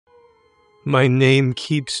My name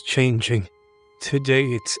keeps changing. Today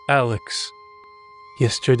it's Alex.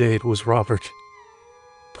 Yesterday it was Robert.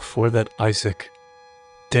 Before that, Isaac,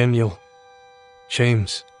 Daniel,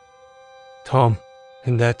 James, Tom.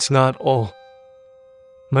 And that's not all.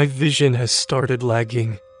 My vision has started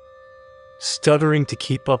lagging, stuttering to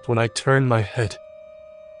keep up when I turn my head,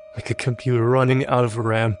 like a computer running out of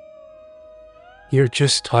RAM. You're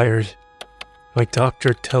just tired, my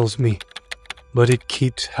doctor tells me, but it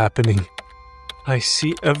keeps happening. I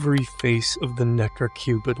see every face of the Necker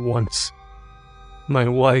cube at once. My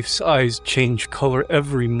wife's eyes change color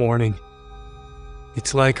every morning.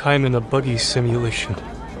 It's like I'm in a buggy simulation.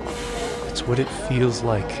 It's what it feels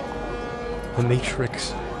like. The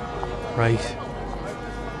Matrix, right?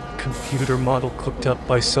 A computer model cooked up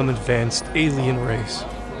by some advanced alien race.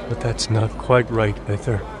 But that's not quite right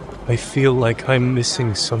either. I feel like I'm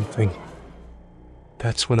missing something.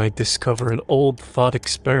 That's when I discover an old thought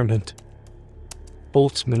experiment.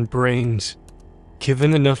 Boltzmann brains.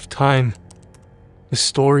 Given enough time, the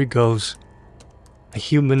story goes, a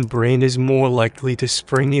human brain is more likely to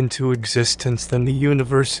spring into existence than the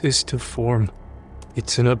universe is to form.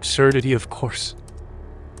 It's an absurdity, of course.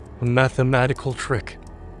 A mathematical trick.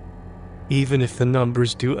 Even if the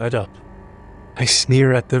numbers do add up. I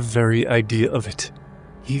sneer at the very idea of it.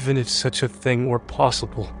 Even if such a thing were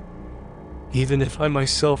possible. Even if I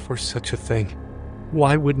myself were such a thing.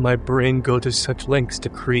 Why would my brain go to such lengths to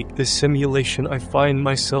create the simulation I find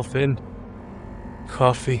myself in?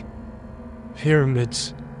 Coffee.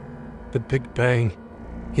 Pyramids. The Big Bang.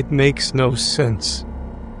 It makes no sense.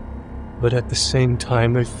 But at the same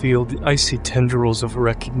time, I feel the icy tendrils of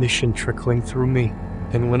recognition trickling through me.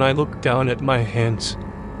 And when I look down at my hands,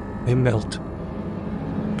 they melt.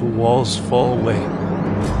 The walls fall away.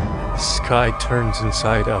 The sky turns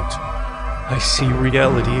inside out. I see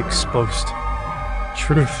reality exposed.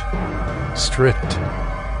 Truth stripped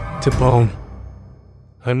to bone.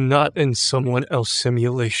 I'm not in someone else's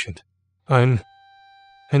simulation. I'm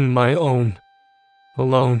in my own,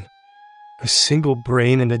 alone, a single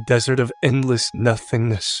brain in a desert of endless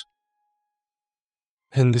nothingness.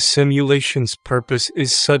 And the simulation's purpose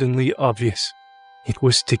is suddenly obvious. It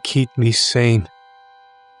was to keep me sane.